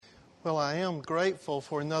Well, I am grateful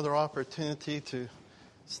for another opportunity to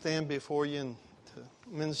stand before you and to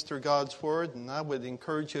minister God's Word. And I would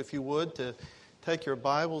encourage you, if you would, to take your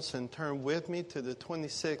Bibles and turn with me to the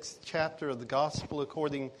 26th chapter of the Gospel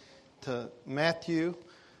according to Matthew.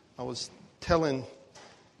 I was telling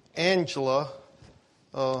Angela,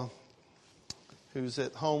 who's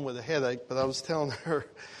at home with a headache, but I was telling her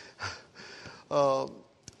that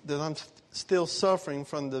I'm still suffering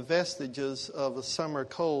from the vestiges of a summer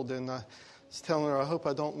cold, and I was telling her I hope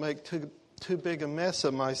I don't make too big a mess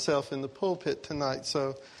of myself in the pulpit tonight,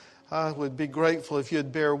 so I would be grateful if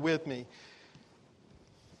you'd bear with me.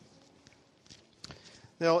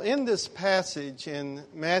 Now, in this passage in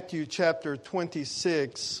Matthew chapter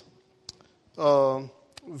 26,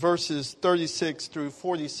 verses 36 through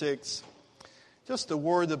 46, just a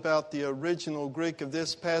word about the original Greek of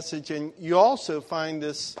this passage, and you also find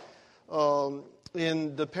this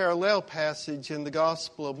in the parallel passage in the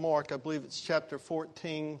Gospel of Mark. I believe it's chapter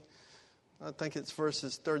 14. I think it's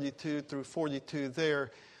verses 32 through 42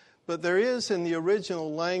 there. But there is in the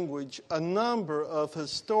original language a number of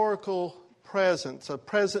historical presents,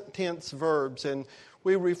 present tense verbs, and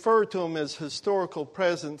we refer to them as historical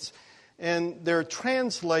presents, and they're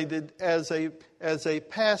translated as a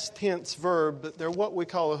past tense verb, but they're what we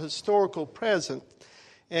call a historical present.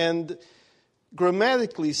 And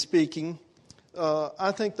grammatically speaking,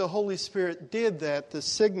 I think the Holy Spirit did that to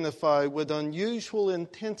signify with unusual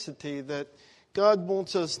intensity that God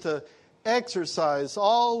wants us to exercise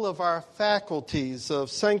all of our faculties of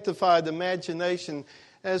sanctified imagination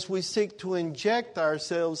as we seek to inject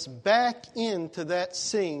ourselves back into that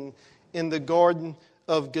scene in the Garden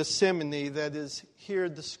of Gethsemane that is here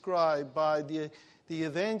described by the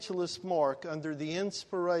evangelist Mark under the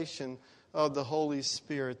inspiration of the Holy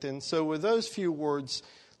Spirit. And so with those few words,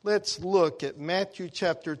 let's look at Matthew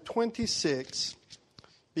chapter 26,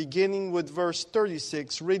 beginning with verse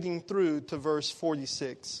 36, reading through to verse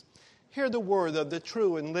 46. Hear the word of the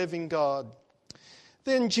true and living God.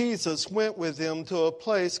 Then Jesus went with them to a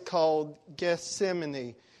place called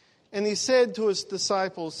Gethsemane, and he said to his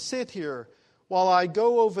disciples, "Sit here while I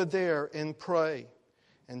go over there and pray."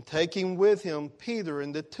 And taking with him Peter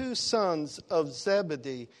and the two sons of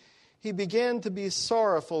Zebedee, he began to be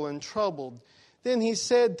sorrowful and troubled. Then he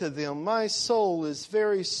said to them, "My soul is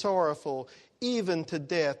very sorrowful, even to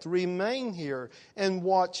death. Remain here and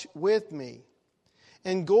watch with me."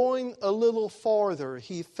 And going a little farther,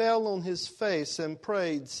 he fell on his face and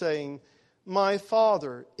prayed, saying, "My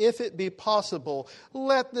Father, if it be possible,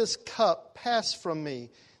 let this cup pass from me.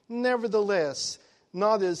 Nevertheless,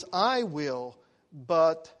 not as I will,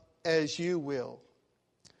 but as you will."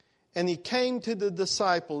 And he came to the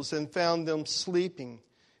disciples and found them sleeping.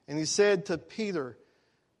 And he said to Peter,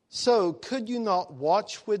 "So could you not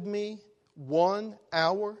watch with me 1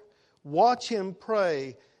 hour? Watch and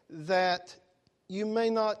pray that you may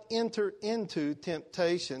not enter into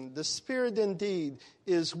temptation. The spirit indeed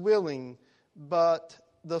is willing, but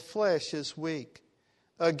the flesh is weak."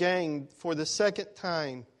 Again, for the second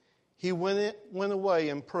time, he went away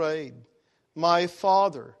and prayed, "My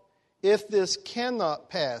Father, if this cannot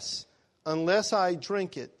pass unless I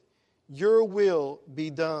drink it, your will be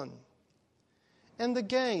done." And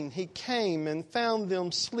again he came and found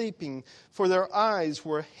them sleeping, for their eyes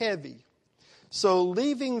were heavy. So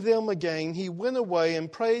leaving them again, he went away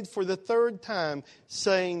and prayed for the third time,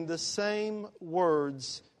 saying the same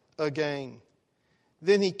words again.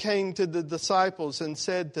 Then he came to the disciples and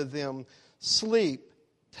said to them, "Sleep,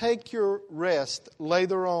 take your rest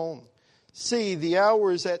later on. See, the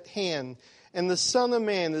hour is at hand, and the Son of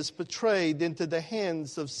Man is betrayed into the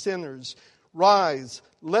hands of sinners. Rise,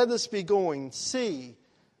 let us be going. See,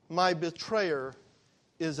 my betrayer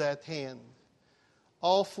is at hand.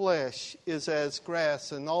 All flesh is as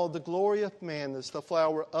grass, and all the glory of man is the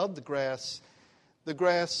flower of the grass. The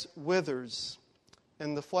grass withers,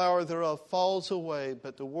 and the flower thereof falls away,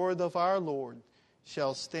 but the word of our Lord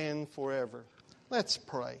shall stand forever." Let's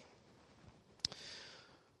pray.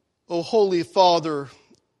 O Holy Father,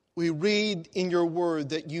 we read in your word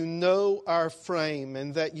that you know our frame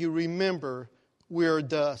and that you remember we are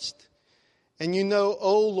dust. And you know,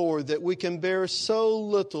 O Lord, that we can bear so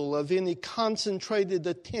little of any concentrated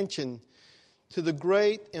attention to the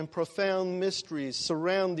great and profound mysteries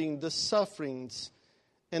surrounding the sufferings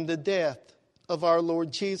and the death of our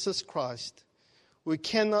Lord Jesus Christ. We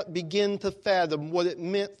cannot begin to fathom what it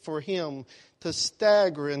meant for him to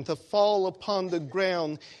stagger and to fall upon the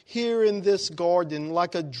ground here in this garden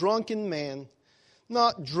like a drunken man,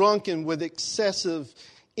 not drunken with excessive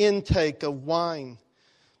intake of wine,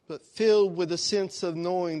 but filled with a sense of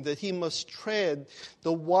knowing that he must tread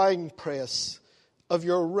the winepress of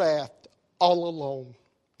your wrath all alone,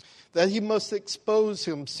 that he must expose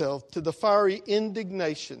himself to the fiery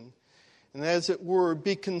indignation and, as it were,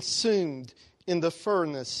 be consumed in the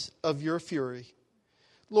furnace of your fury.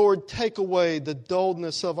 Lord, take away the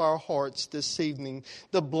dullness of our hearts this evening,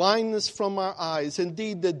 the blindness from our eyes,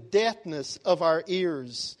 indeed the deafness of our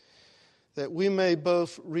ears, that we may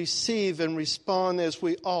both receive and respond as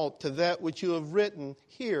we ought to that which you have written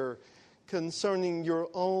here concerning your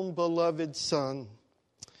own beloved Son.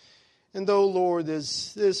 And though, Lord,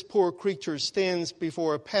 as this poor creature stands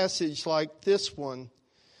before a passage like this one,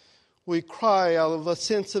 we cry out of a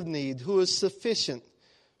sense of need, who is sufficient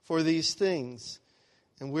for these things.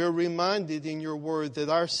 And we're reminded in your word that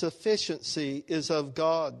our sufficiency is of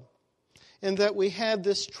God, and that we have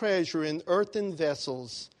this treasure in earthen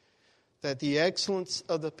vessels, that the excellence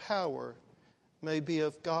of the power may be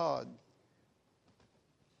of God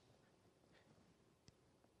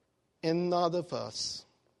and not of us.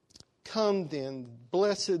 Come then,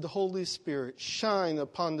 blessed Holy Spirit, shine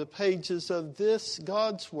upon the pages of this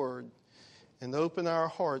God's Word and open our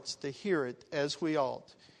hearts to hear it as we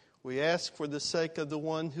ought. We ask for the sake of the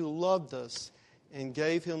one who loved us and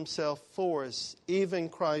gave himself for us, even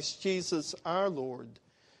Christ Jesus our Lord.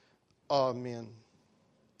 Amen.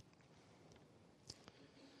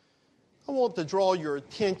 I want to draw your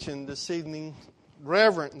attention this evening,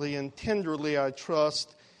 reverently and tenderly, I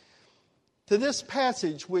trust, to this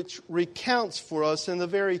passage which recounts for us in a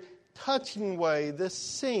very touching way this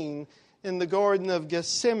scene in the Garden of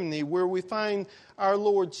Gethsemane, where we find our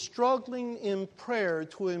Lord struggling in prayer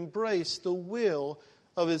to embrace the will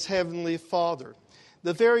of his heavenly Father.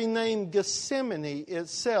 The very name Gethsemane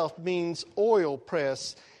itself means oil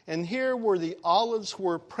press. And here where the olives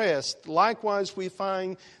were pressed, likewise we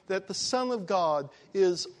find that the Son of God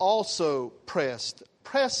is also pressed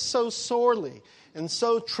so sorely and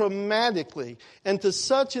so traumatically and to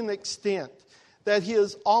such an extent that he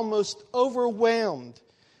is almost overwhelmed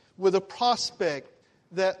with a prospect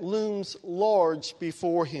that looms large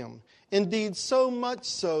before him. Indeed, so much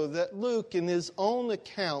so that Luke, in his own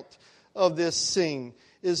account of this scene,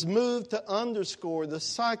 is moved to underscore the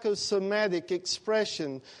psychosomatic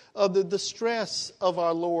expression of the distress of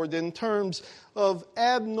our Lord in terms of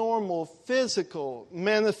abnormal physical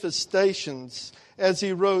manifestations. As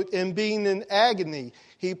he wrote, "And being in agony,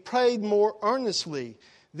 he prayed more earnestly.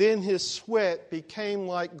 Then his sweat became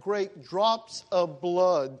like great drops of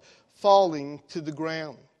blood falling to the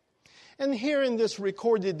ground." And here in this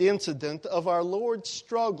recorded incident of our Lord's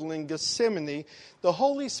struggle in Gethsemane, the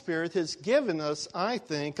Holy Spirit has given us, I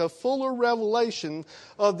think, a fuller revelation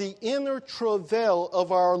of the inner travail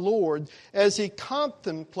of our Lord as he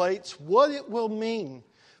contemplates what it will mean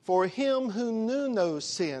for him who knew no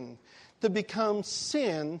sin to become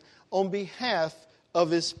sin on behalf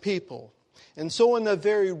of his people. And so in a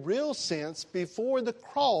very real sense, before the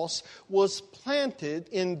cross was planted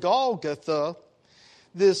in Golgotha,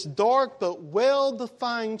 this dark but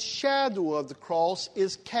well-defined shadow of the cross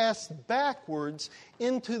is cast backwards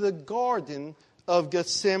into the Garden of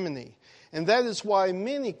Gethsemane. And that is why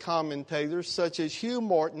many commentators, such as Hugh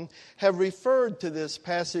Martin, have referred to this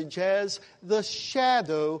passage as the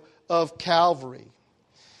shadow of Calvary.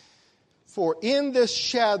 For in this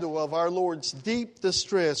shadow of our Lord's deep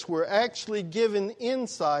distress, we're actually given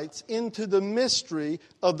insights into the mystery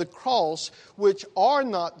of the cross, which are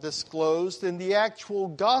not disclosed in the actual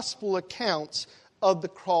gospel accounts of the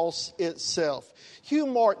cross itself. Hugh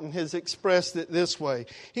Martin has expressed it this way.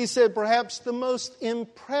 He said, perhaps the most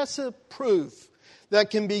impressive proof that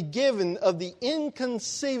can be given of the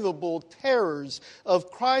inconceivable terrors of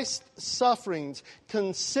Christ's sufferings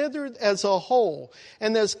considered as a whole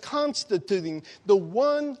and as constituting the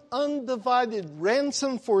one undivided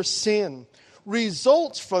ransom for sin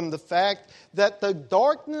results from the fact that the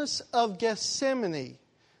darkness of Gethsemane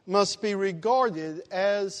must be regarded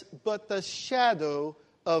as but the shadow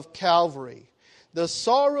of Calvary. The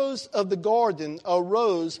sorrows of the garden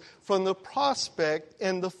arose from the prospect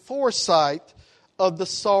and the foresight of the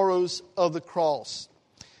sorrows of the cross.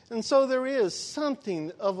 And so there is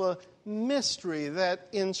something of a mystery that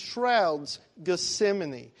enshrouds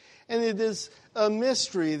Gethsemane. And it is a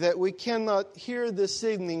mystery that we cannot here this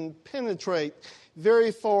evening penetrate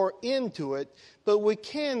very far into it, but we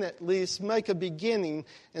can at least make a beginning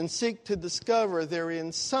and seek to discover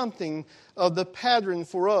therein something of the pattern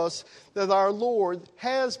for us that our Lord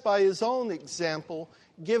has, by his own example,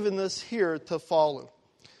 given us here to follow.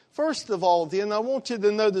 First of all, then, I want you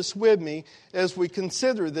to notice with me as we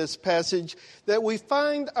consider this passage that we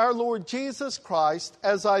find our Lord Jesus Christ,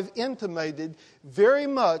 as I've intimated, very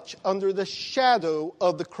much under the shadow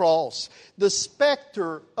of the cross. The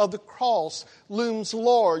specter of the cross looms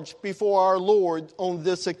large before our Lord on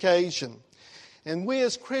this occasion. And we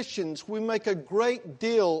as Christians, we make a great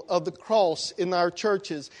deal of the cross in our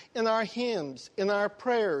churches, in our hymns, in our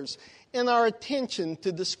prayers, in our attention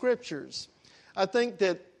to the Scriptures. I think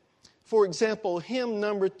that, for example, hymn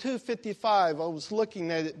number 255, I was looking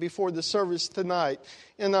at it before the service tonight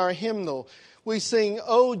in our hymnal. We sing,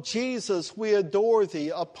 "O Jesus, we adore Thee,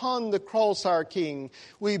 upon the cross our King.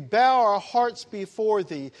 We bow our hearts before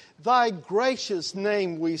Thee, Thy gracious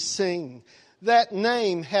name we sing. That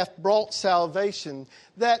name hath brought salvation,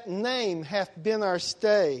 that name hath been our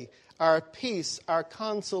stay, our peace, our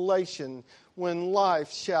consolation, when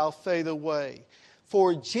life shall fade away."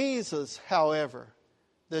 For Jesus, however,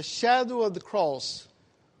 the shadow of the cross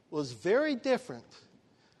was very different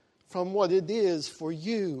from what it is for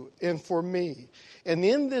you and for me. And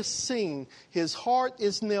in this scene, his heart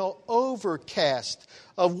is now overcast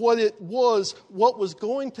of what was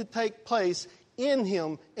going to take place in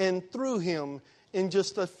him and through him in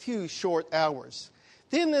just a few short hours.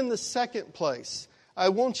 Then in the second place, I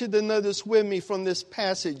want you to notice with me from this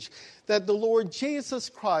passage that the Lord Jesus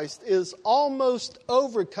Christ is almost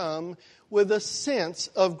overcome with a sense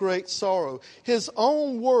of great sorrow. His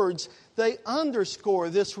own words, they underscore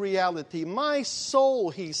this reality. "My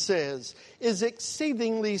soul," he says, "is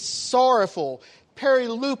exceedingly sorrowful,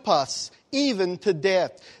 perilupus, even to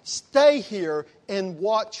death. Stay here and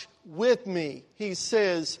watch with me," he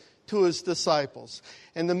says to his disciples.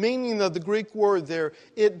 And the meaning of the Greek word there,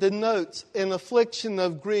 it denotes an affliction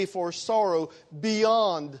of grief or sorrow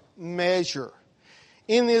beyond measure.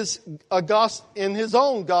 In his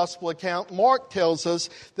own gospel account, Mark tells us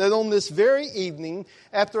that on this very evening,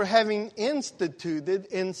 after having instituted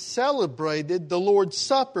and celebrated the Lord's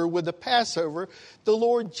Supper with the Passover, the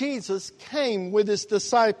Lord Jesus came with his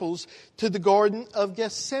disciples to the Garden of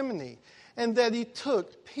Gethsemane, and that he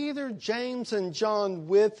took Peter, James, and John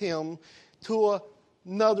with him to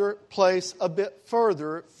another place a bit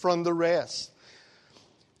further from the rest.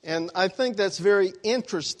 And I think that's very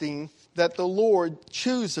interesting that the Lord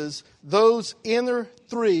chooses those inner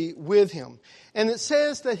three with him. And it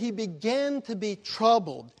says that he began to be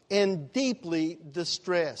troubled and deeply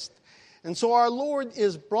distressed. And so our Lord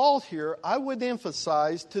is brought here, I would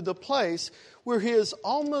emphasize, to the place where he is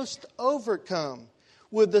almost overcome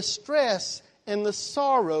with the stress and the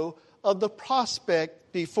sorrow of the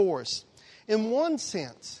prospect before us. In one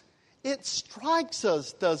sense, it strikes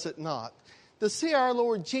us, does it not, to see our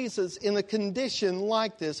Lord Jesus in a condition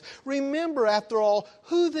like this. Remember, after all,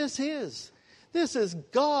 who this is. This is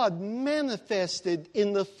God manifested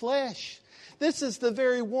in the flesh. This is the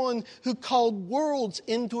very one who called worlds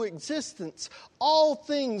into existence. All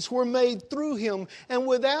things were made through him, and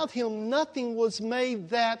without him nothing was made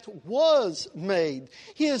that was made.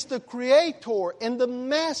 He is the creator and the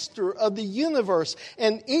master of the universe.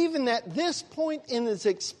 And even at this point in his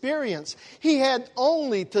experience, he had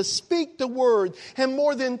only to speak the word, and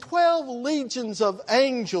more than 12 legions of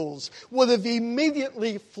angels would have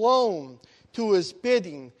immediately flown to his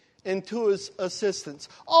bidding and to his assistance.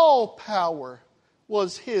 All power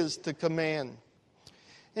was his to command.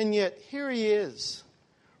 And yet here he is,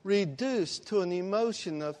 reduced to an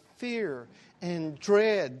emotion of fear and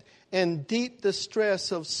dread and deep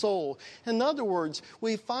distress of soul. In other words,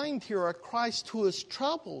 we find here a Christ who is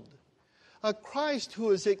troubled, a Christ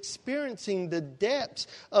who is experiencing the depths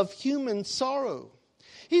of human sorrow.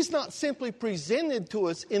 He's not simply presented to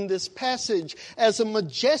us in this passage as a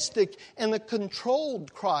majestic and a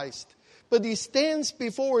controlled Christ, but he stands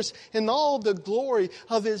before us in all the glory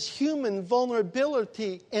of his human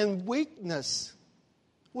vulnerability and weakness.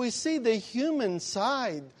 We see the human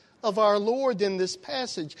side of our Lord in this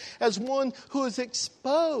passage as one who is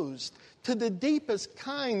exposed to the deepest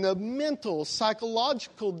kind of mental,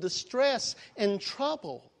 psychological distress and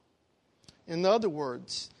trouble. In other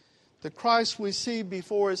words, the Christ we see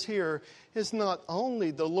before us here is not only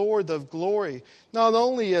the Lord of glory, not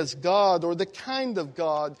only as God or the kind of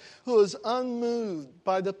God who is unmoved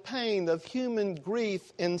by the pain of human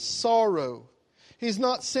grief and sorrow. He's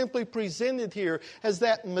not simply presented here as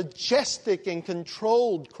that majestic and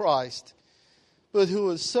controlled Christ, but who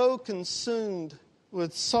is so consumed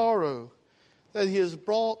with sorrow that he is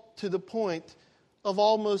brought to the point of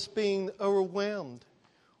almost being overwhelmed.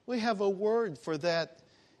 We have a word for that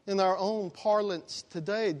in our own parlance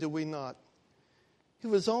today, do we not? He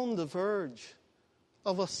was on the verge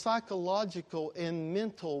of a psychological and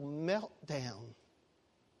mental meltdown.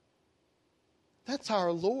 That's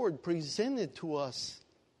our Lord presented to us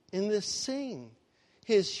in this scene.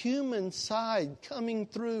 His human side coming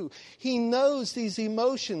through. He knows these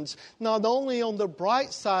emotions not only on the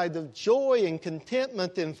bright side of joy and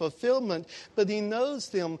contentment and fulfillment, but He knows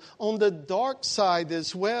them on the dark side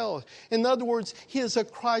as well. In other words, He is a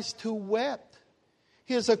Christ who wept.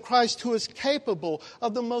 He is a Christ who is capable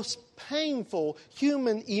of the most painful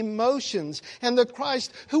human emotions, and the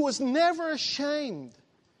Christ who was never ashamed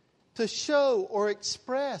to show or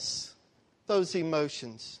express those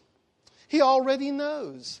emotions. He already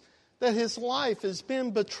knows that His life has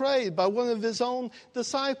been betrayed by one of His own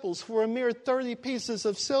disciples for a mere 30 pieces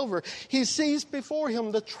of silver. He sees before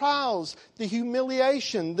Him the trials, the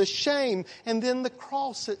humiliation, the shame, and then the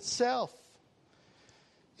cross itself.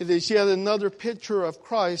 It is yet another picture of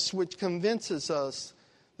Christ which convinces us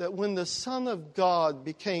that when the Son of God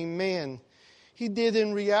became man, He did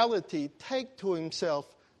in reality take to Himself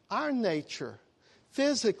our nature,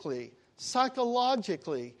 physically,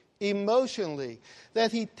 psychologically, emotionally,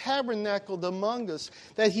 that He tabernacled among us,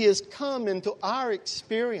 that He has come into our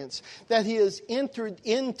experience, that He has entered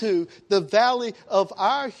into the valley of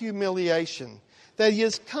our humiliation, that He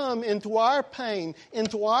has come into our pain,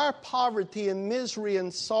 into our poverty and misery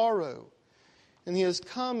and sorrow, and He has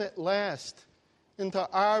come at last into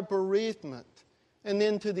our bereavement and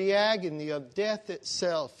into the agony of death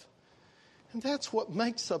itself. And that's what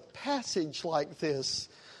makes a passage like this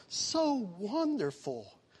so wonderful,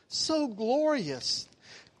 so glorious.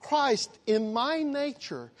 Christ in my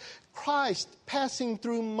nature, Christ passing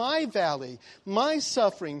through my valley, my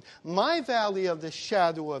suffering, my valley of the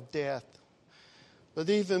shadow of death. But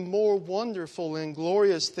even more wonderful and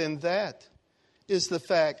glorious than that is the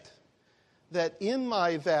fact that in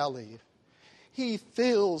my valley, He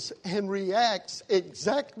feels and reacts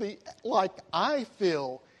exactly like I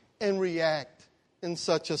feel and react in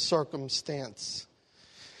such a circumstance.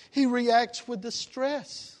 He reacts with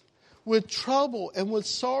distress, with trouble, and with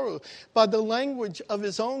sorrow. By the language of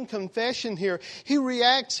His own confession here, He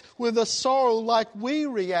reacts with a sorrow like we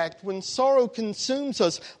react when sorrow consumes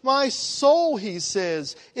us. My soul, He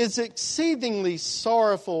says, is exceedingly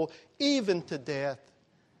sorrowful, even to death.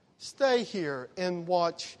 Stay here and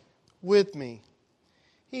watch with me.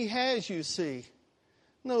 He has, you see,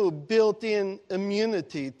 no built-in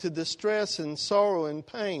immunity to distress and sorrow and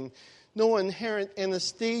pain, no inherent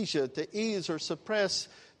anesthesia to ease or suppress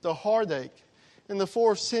the heartache. In the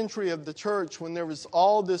 4th century of the church, when there was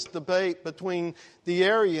all this debate between the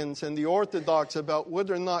Arians and the Orthodox about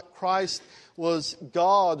whether or not Christ was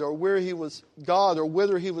God or where He was God or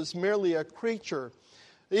whether He was merely a creature,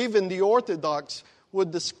 even the Orthodox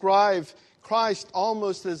would describe Christ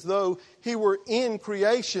almost as though He were in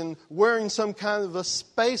creation wearing some kind of a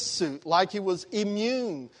spacesuit, like He was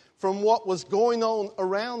immune from what was going on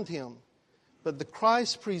around Him. But the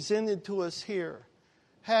Christ presented to us here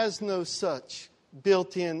has no such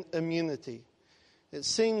built-in immunity. It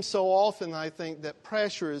seems so often, I think, that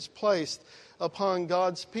pressure is placed upon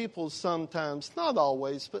God's people sometimes, not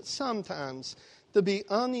always, but sometimes, to be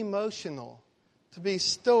unemotional, to be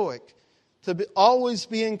stoic, to always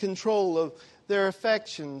be in control of their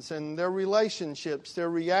affections and their relationships, their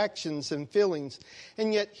reactions and feelings.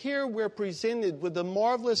 And yet here we're presented with the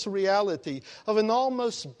marvelous reality of an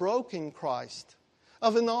almost broken Christ,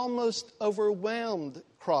 of an almost overwhelmed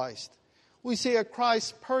Christ. We see a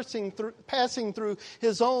Christ passing through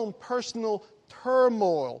His own personal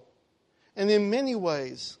turmoil, and in many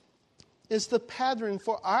ways is the pattern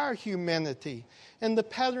for our humanity and the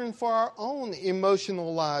pattern for our own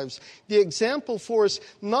emotional lives. The example for us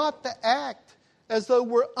not to act as though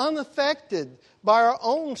we're unaffected by our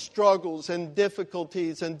own struggles and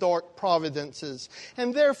difficulties and dark providences.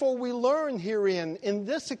 And therefore we learn herein, in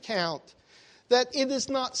this account, that it is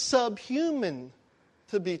not subhuman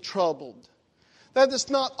to be troubled. That it's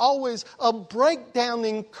not always a breakdown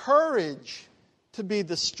in courage to be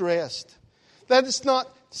distressed. That it's not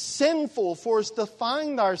sinful for us to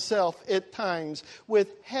find ourselves at times with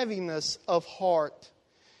heaviness of heart.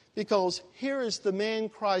 Because here is the man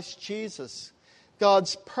Christ Jesus,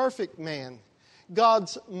 God's perfect man,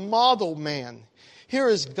 God's model man. Here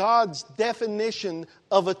is God's definition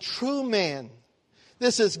of a true man.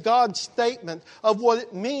 This is God's statement of what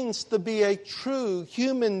it means to be a true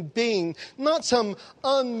human being, not some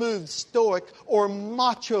unmoved stoic or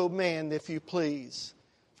macho man, if you please.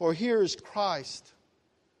 For here is Christ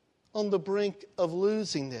on the brink of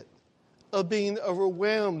losing it, of being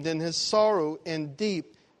overwhelmed in His sorrow and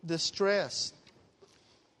deep distress.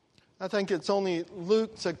 I think it's only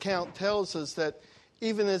Luke's account tells us that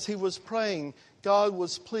even as He was praying, God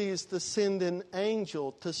was pleased to send an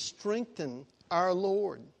angel to strengthen our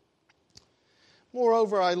Lord.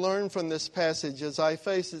 Moreover, I learn from this passage as I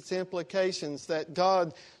face its implications that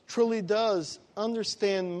God truly does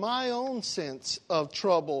understand my own sense of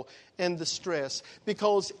trouble and distress,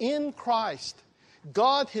 because in Christ,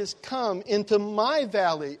 God has come into my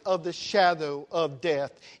valley of the shadow of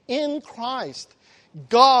death. In Christ,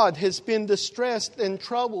 God has been distressed and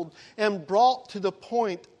troubled and brought to the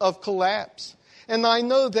point of collapse. And I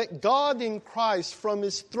know that God in Christ, from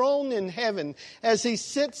His throne in heaven, as He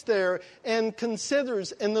sits there and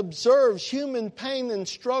considers and observes human pain and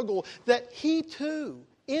struggle, that He too,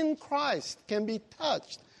 in Christ, can be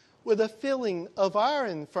touched with a feeling of our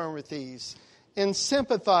infirmities and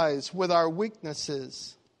sympathize with our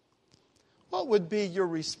weaknesses. What would be your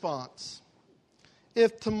response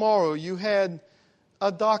if tomorrow you had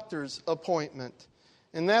a doctor's appointment,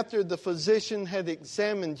 and after the physician had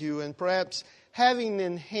examined you and perhaps having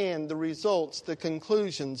in hand the results, the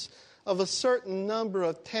conclusions of a certain number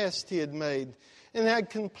of tests he had made, and had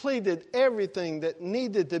completed everything that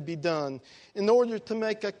needed to be done in order to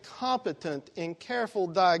make a competent and careful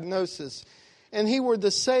diagnosis, and he were to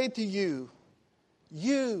say to you,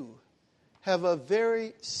 you have a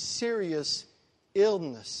very serious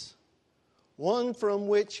illness, one from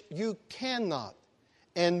which you cannot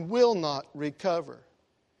and will not recover.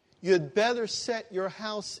 You'd better set your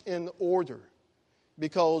house in order,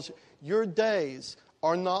 because your days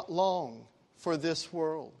are not long for this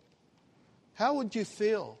world. How would you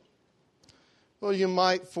feel? Well, you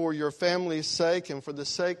might, for your family's sake and for the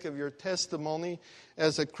sake of your testimony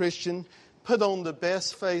as a Christian, put on the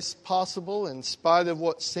best face possible in spite of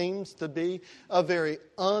what seems to be a very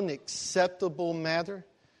unacceptable matter.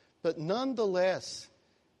 But nonetheless,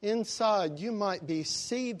 inside you might be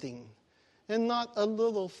seething and not a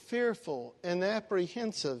little fearful and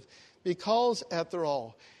apprehensive, because, after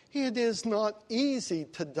all, it is not easy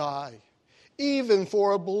to die, even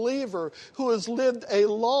for a believer who has lived a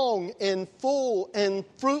long and full and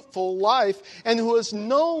fruitful life and who has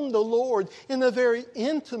known the Lord in a very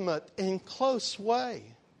intimate and close way.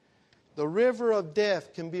 The river of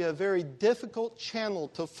death can be a very difficult channel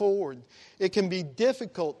to ford. It can be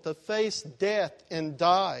difficult to face death and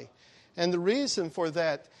die. And the reason for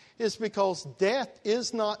that is because death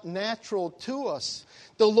is not natural to us.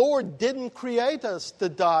 The Lord didn't create us to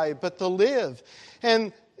die, but to live.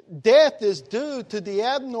 And death is due to the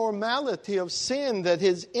abnormality of sin that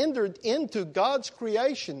has entered into God's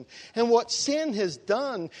creation. And what sin has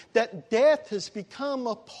done, that death has become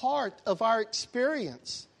a part of our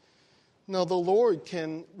experience. Now, the Lord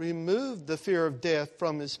can remove the fear of death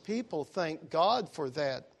from His people. Thank God for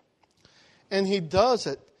that. And He does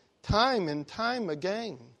it time and time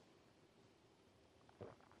again.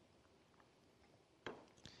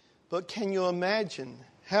 But can you imagine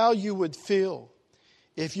how you would feel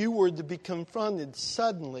if you were to be confronted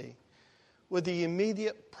suddenly with the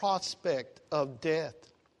immediate prospect of death?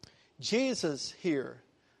 Jesus here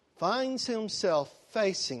finds Himself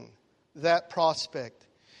facing that prospect.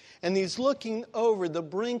 And He's looking over the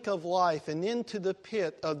brink of life and into the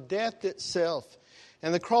pit of death itself,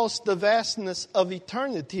 and across the vastness of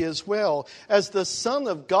eternity as well, as the Son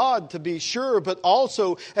of God, to be sure, but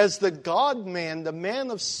also as the God-man, the man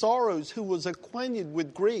of sorrows who was acquainted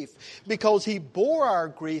with grief, because He bore our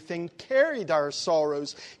grief and carried our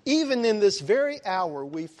sorrows. Even in this very hour,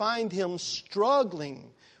 we find Him struggling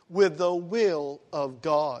with the will of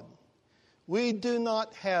God. We do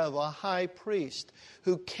not have a high priest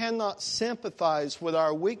who cannot sympathize with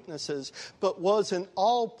our weaknesses, but was in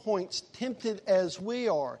all points tempted as we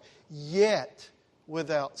are, yet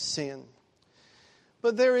without sin.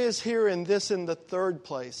 But there is here in the third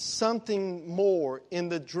place, something more in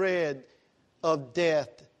the dread of death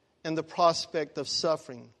and the prospect of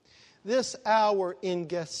suffering. This hour in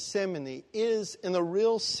Gethsemane is, in a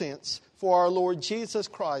real sense, for our Lord Jesus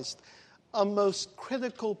Christ, a most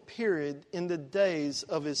critical period in the days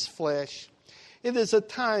of His flesh. It is a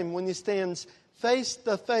time when He stands face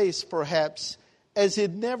to face, perhaps, as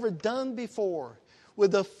He'd never done before,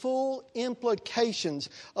 with the full implications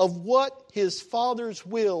of what His Father's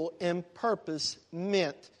will and purpose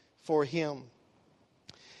meant for Him.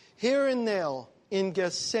 Here and now in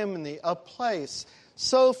Gethsemane, a place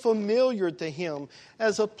so familiar to Him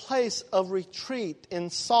as a place of retreat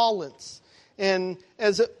and solace. And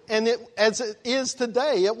as it is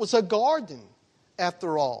today, it was a garden,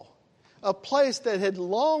 after all. A place that had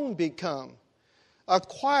long become a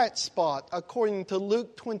quiet spot, according to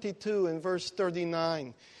Luke 22 and verse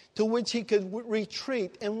 39, to which He could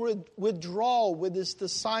retreat and withdraw with His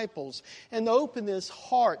disciples and open His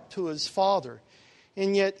heart to His Father.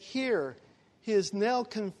 And yet here, He is now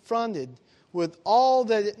confronted with all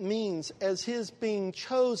that it means as his being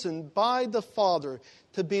chosen by the Father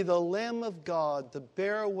to be the Lamb of God to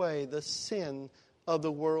bear away the sin of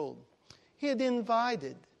the world. He had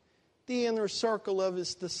invited the inner circle of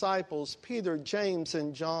his disciples, Peter, James,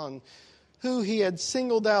 and John, who he had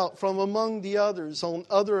singled out from among the others on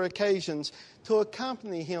other occasions to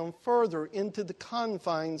accompany him further into the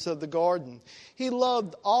confines of the garden. He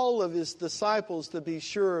loved all of his disciples, to be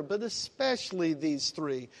sure, but especially these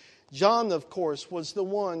three. John, of course, was the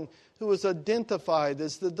one who was identified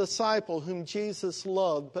as the disciple whom Jesus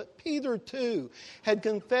loved. But Peter, too, had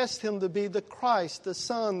confessed him to be the Christ, the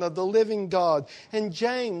Son of the living God. And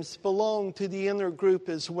James belonged to the inner group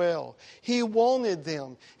as well. He wanted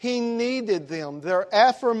them. He needed them. Their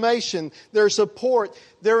affirmation, their support,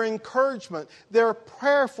 their encouragement, their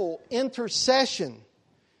prayerful intercession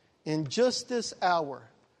in just this hour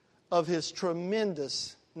of his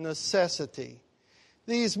tremendous necessity.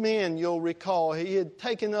 These men, you'll recall, he had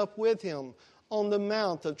taken up with him on the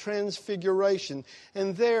Mount of Transfiguration.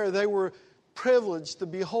 And there they were privileged to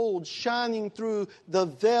behold, shining through the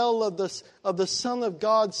veil of the Son of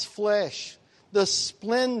God's flesh, the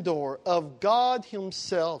splendor of God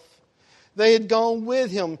himself. They had gone with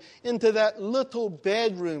him into that little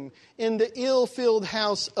bedroom in the ill-filled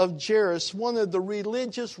house of Jairus, one of the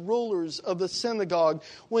religious rulers of the synagogue,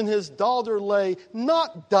 when his daughter lay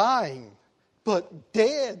not dying, but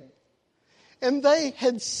dead. And they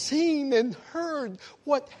had seen and heard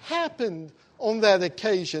what happened on that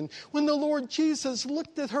occasion when the Lord Jesus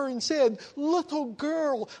looked at her and said, "Little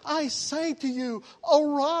girl, I say to you,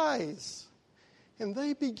 arise." And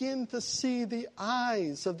they begin to see the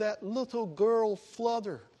eyes of that little girl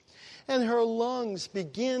flutter, and her lungs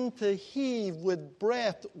begin to heave with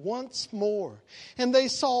breath once more. And they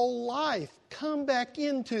saw life come back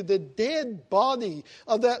into the dead body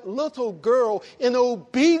of that little girl in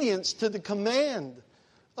obedience to the command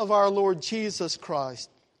of our Lord Jesus Christ.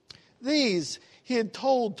 These he had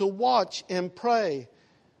told to watch and pray,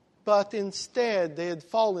 but instead they had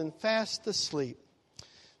fallen fast asleep.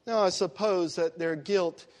 Now I suppose that their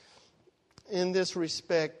guilt in this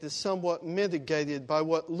respect is somewhat mitigated by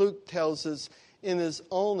what Luke tells us in his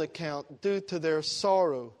own account due to their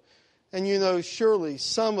sorrow. And you know, surely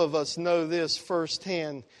some of us know this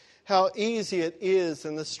firsthand, how easy it is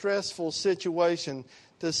in a stressful situation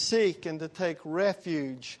to seek and to take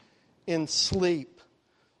refuge in sleep.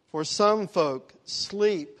 For some folk,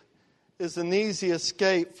 sleep is an easy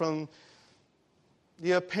escape from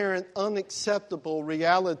the apparent unacceptable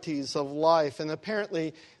realities of life. And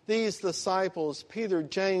apparently these disciples, Peter,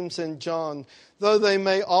 James, and John, though they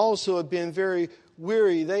may also have been very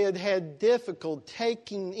weary, they had had difficulty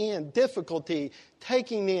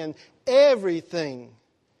taking in everything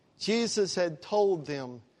Jesus had told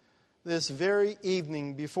them this very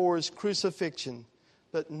evening before his crucifixion.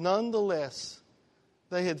 But nonetheless,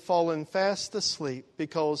 they had fallen fast asleep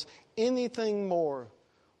because anything more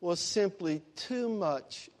was simply too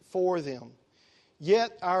much for them.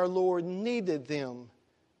 Yet our Lord needed them,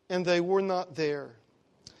 and they were not there.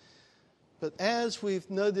 But as we've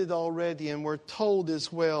noted already, and we're told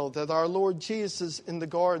as well, that our Lord Jesus in the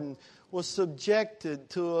garden was subjected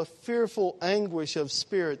to a fearful anguish of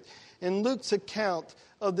spirit. In Luke's account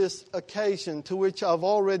of this occasion, to which I've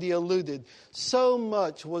already alluded, so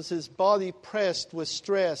much was his body pressed with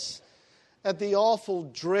stress at the awful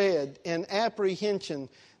dread and apprehension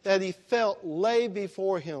that he felt lay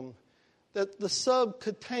before him, that the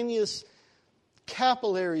subcutaneous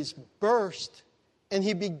capillaries burst, and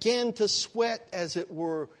he began to sweat, as it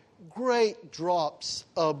were, great drops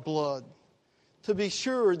of blood. To be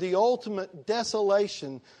sure, the ultimate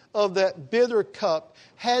desolation of that bitter cup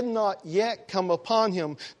had not yet come upon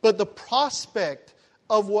him, but the prospect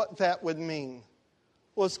of what that would mean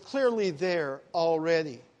was clearly there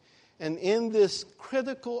already. And in this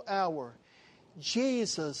critical hour,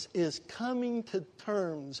 Jesus is coming to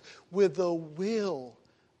terms with the will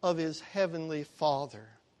of his heavenly Father.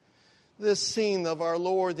 This scene of our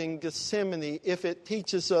Lord in Gethsemane, if it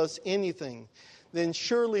teaches us anything, then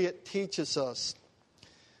surely it teaches us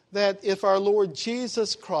that if our Lord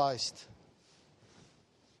Jesus Christ,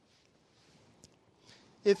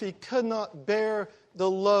 if he could not bear the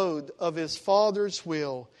load of his Father's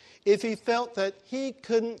will, if he felt that he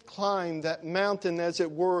couldn't climb that mountain, as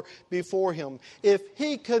it were, before him, if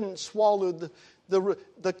he couldn't swallow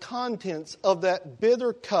the contents of that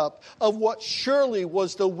bitter cup of what surely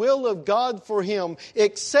was the will of God for him,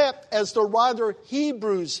 except, as the writer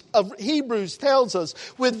of Hebrews tells us,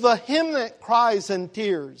 with vehement cries and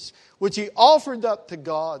tears, which he offered up to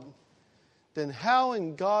God, then how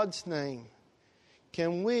in God's name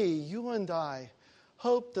can we, you and I,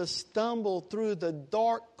 hope to stumble through the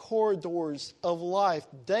dark corridors of life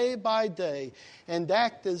day by day and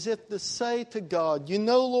act as if to say to God, you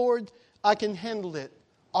know, Lord, I can handle it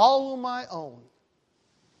all on my own,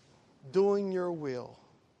 doing your will.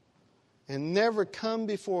 And never come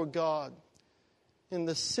before God in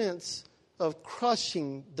the sense of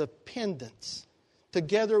crushing dependence,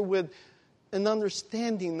 together with an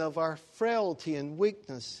understanding of our frailty and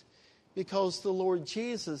weakness, because the Lord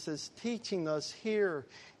Jesus is teaching us here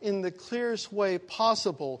in the clearest way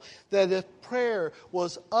possible that if prayer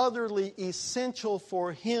was utterly essential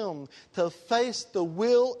for Him to face the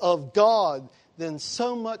will of God, then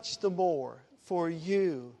so much the more for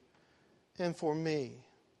you and for me.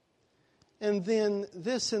 And then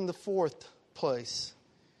this in the fourth place.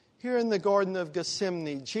 Here in the Garden of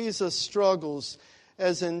Gethsemane, Jesus struggles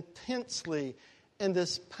as intensely and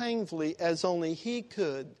as painfully as only He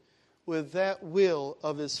could with that will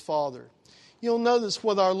of His Father. You'll notice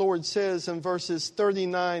what our Lord says in verses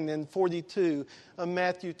 39 and 42 of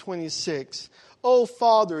Matthew 26. "Oh,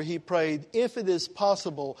 Father," He prayed, "if it is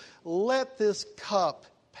possible, let this cup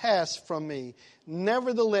pass from me.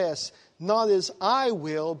 Nevertheless, not as I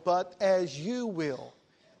will, but as you will."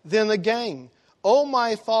 Then again, "Oh,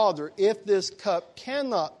 my Father, if this cup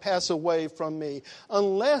cannot pass away from me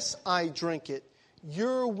unless I drink it,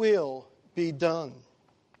 your will be done."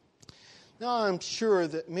 Now, I'm sure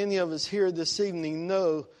that many of us here this evening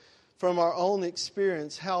know from our own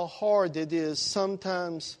experience how hard it is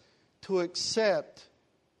sometimes to accept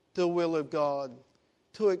the will of God,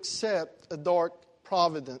 to accept a dark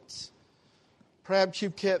providence. Perhaps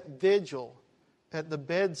you've kept vigil at the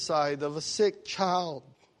bedside of a sick child,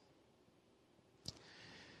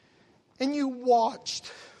 and you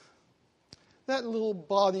watched that little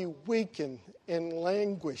body weaken and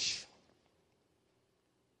languish.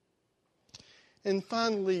 And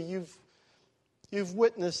finally, you've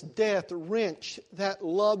witnessed death wrench that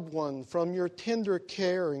loved one from your tender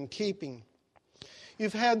care and keeping.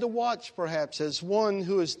 You've had to watch, perhaps, as one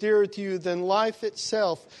who is dearer to you than life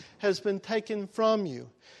itself has been taken from you.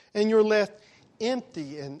 And you're left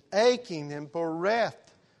empty and aching and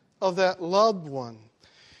bereft of that loved one.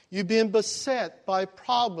 You've been beset by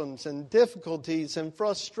problems and difficulties and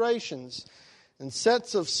frustrations and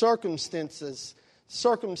sets of circumstances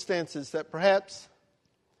that perhaps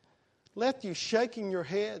left you shaking your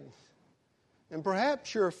head and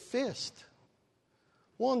perhaps your fist,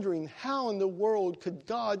 wondering how in the world could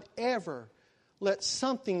God ever let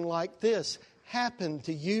something like this happen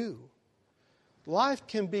to you. Life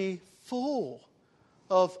can be full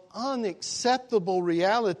of unacceptable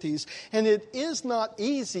realities, and it is not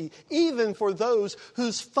easy, even for those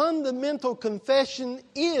whose fundamental confession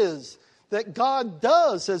is that God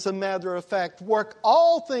does, as a matter of fact, work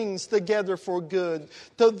all things together for good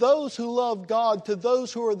to those who love God, to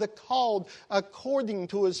those who are the called according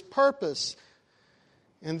to His purpose.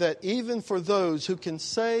 And that even for those who can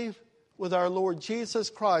say with our Lord Jesus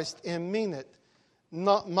Christ and mean it,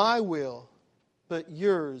 not my will, but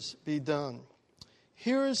yours be done.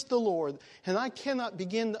 Here is the Lord, and I cannot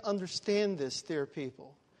begin to understand this, dear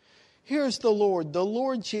people. Here is the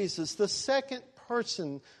Lord Jesus, the second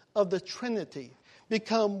person of the Trinity,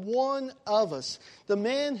 become one of us, the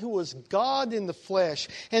man who was God in the flesh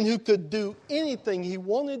and who could do anything He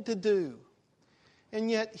wanted to do.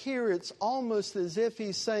 And yet here it's almost as if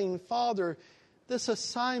He's saying, Father, this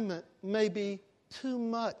assignment may be too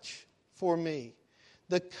much for me.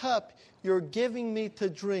 The cup you're giving me to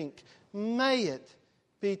drink, may it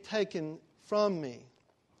be taken from me.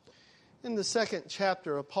 In the second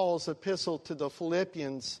chapter of Paul's epistle to the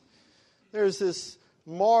Philippians, there's this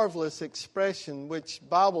marvelous expression which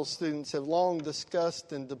Bible students have long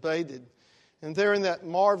discussed and debated. And there in that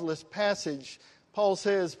marvelous passage, Paul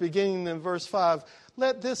says, beginning in verse 5,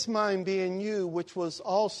 "Let this mind be in you, which was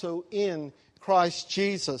also in Christ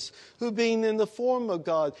Jesus, who being in the form of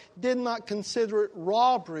God, did not consider it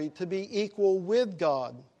robbery to be equal with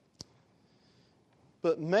God,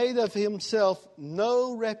 but made of Himself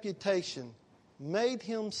no reputation," made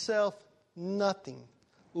Himself nothing,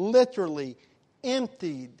 literally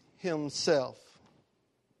emptied Himself.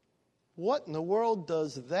 What in the world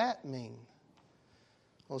does that mean?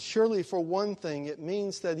 Well, surely for one thing, it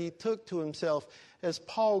means that He took to Himself, as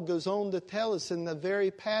Paul goes on to tell us in the very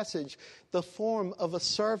passage, the form of a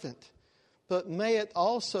servant. But may it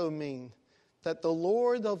also mean that the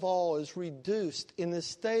Lord of all is reduced in a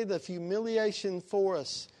state of humiliation for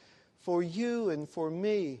us, for you and for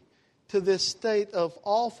me, to this state of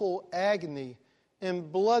awful agony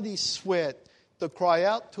and bloody sweat, to cry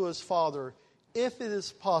out to His Father, "If it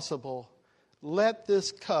is possible, let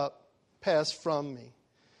this cup pass from me."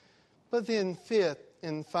 But then fifth,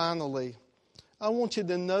 and finally, I want you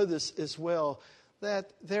to notice as well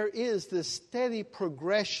that there is this steady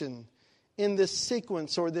progression in this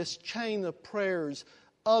sequence or this chain of prayers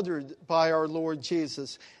uttered by our Lord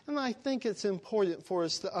Jesus. And I think it's important for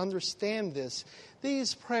us to understand this.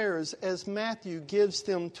 These prayers, as Matthew gives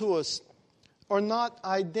them to us, are not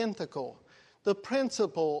identical. The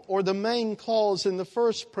principle or the main clause in the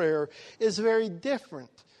first prayer is very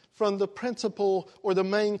different from the principle or the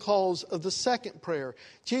main clause of the second prayer.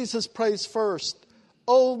 Jesus prays first,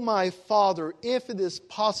 "O my Father, if it is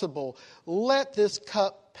possible, let this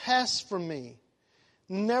cup pass from me.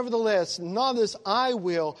 Nevertheless, not as I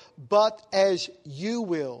will, but as you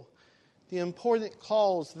will." The important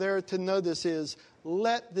clause there to notice is,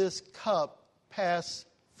 "Let this cup pass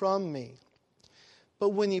from me." But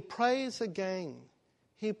when he prays again,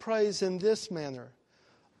 he prays in this manner,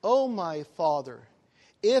 "O my Father,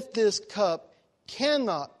 if this cup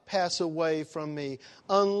cannot pass away from me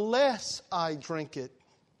unless I drink it,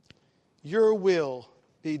 your will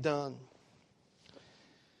be done."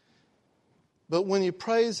 But when he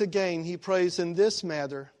prays again, he prays in this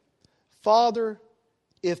manner, "Father,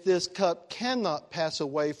 if this cup cannot pass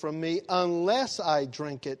away from me unless I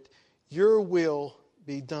drink it, your will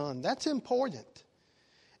be done." That's important.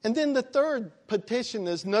 And then the third petition,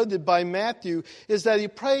 as noted by Matthew, is that he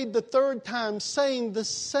prayed the third time saying the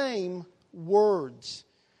same words.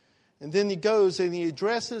 And then he goes and he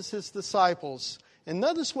addresses his disciples. And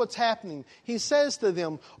notice what's happening. He says to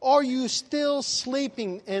them, "Are you still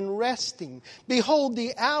sleeping and resting? Behold,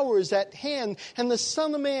 the hour is at hand, and the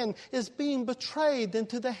Son of Man is being betrayed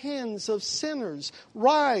into the hands of sinners.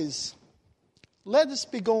 Rise, let us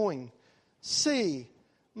be going. See,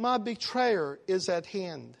 my betrayer is at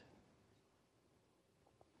hand."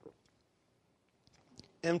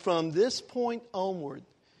 And from this point onward,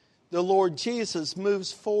 the Lord Jesus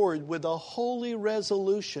moves forward with a holy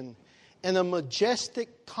resolution and a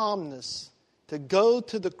majestic calmness to go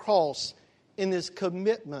to the cross in his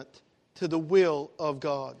commitment to the will of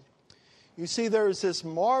God. You see, there is this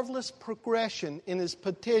marvelous progression in his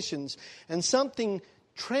petitions, and something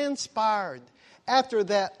transpired after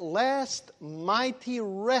that last mighty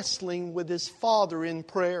wrestling with his Father in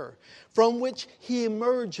prayer, from which he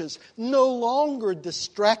emerges no longer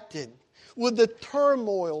distracted with the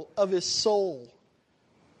turmoil of his soul,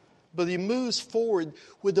 but he moves forward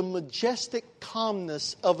with the majestic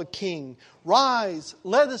calmness of a king. "Rise,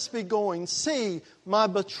 let us be going. See, my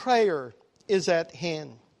betrayer is at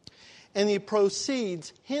hand." And he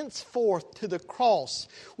proceeds henceforth to the cross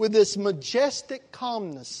with this majestic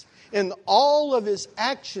calmness in all of his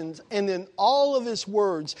actions and in all of his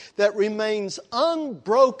words that remains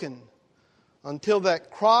unbroken until that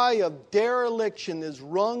cry of dereliction is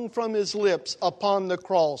wrung from his lips upon the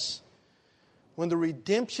cross, when the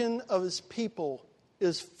redemption of his people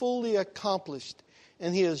is fully accomplished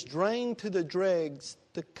and he has drained to the dregs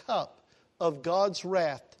the cup of God's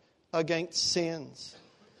wrath against sins.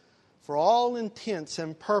 For all intents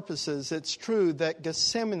and purposes, it's true that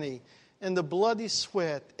Gethsemane and the bloody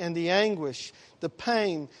sweat and the anguish, the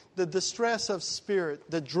pain, the distress of spirit,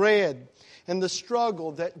 the dread, and the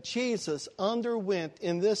struggle that Jesus underwent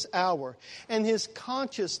in this hour, and his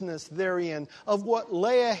consciousness therein of what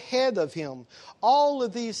lay ahead of him, all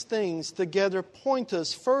of these things together point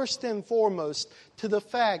us first and foremost to the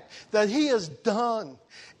fact that he has done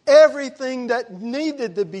everything that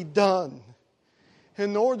needed to be done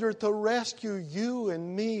in order to rescue you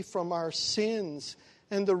and me from our sins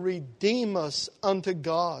and to redeem us unto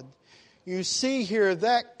God. You see here,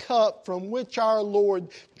 that cup from which our Lord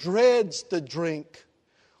dreads to drink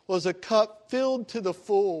was a cup filled to the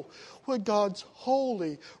full with God's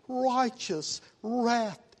holy, righteous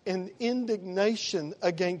wrath and indignation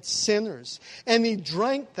against sinners. And he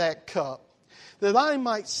drank that cup that I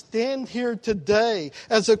might stand here today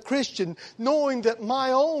as a Christian, knowing that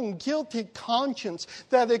my own guilty conscience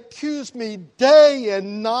that accused me day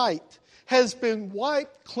and night has been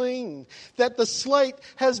wiped clean, that the slate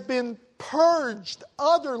has been purged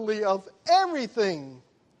utterly of everything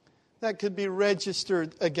that could be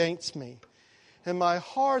registered against me. And my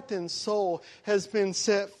heart and soul has been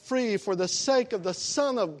set free for the sake of the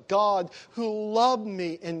Son of God who loved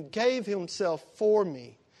me and gave himself for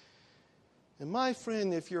me. And my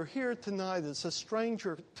friend, if you're here tonight as a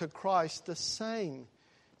stranger to Christ, the same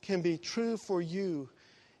can be true for you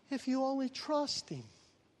if you only trust him.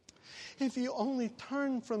 If you only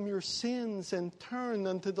turn from your sins and turn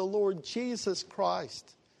unto the Lord Jesus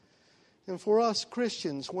Christ. And for us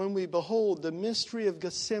Christians, when we behold the mystery of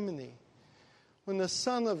Gethsemane, when the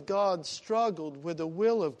Son of God struggled with the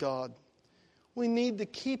will of God, we need to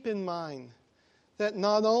keep in mind that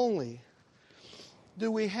not only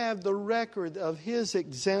do we have the record of His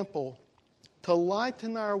example to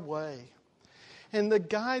lighten our way and to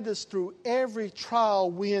guide us through every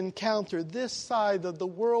trial we encounter this side of the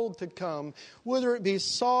world to come, whether it be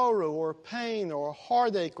sorrow or pain or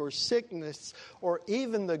heartache or sickness or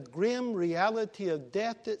even the grim reality of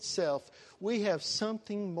death itself. We have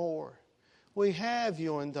something more. We have,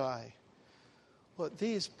 you and I, what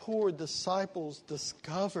these poor disciples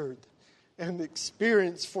discovered and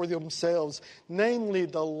experienced for themselves, namely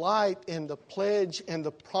the light and the pledge and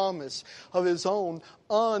the promise of His own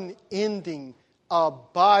unending,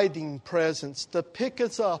 abiding presence to pick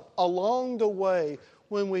us up along the way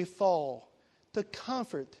when we fall, to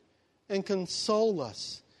comfort and console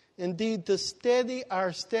us, indeed to steady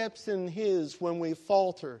our steps in His when we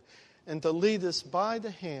falter, and to lead us by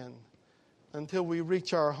the hand until we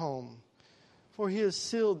reach our home. For He has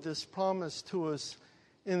sealed this promise to us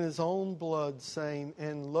in His own blood, saying,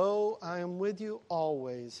 "And lo, I am with you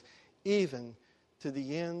always, even to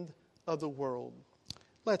the end of the world."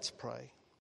 Let's pray.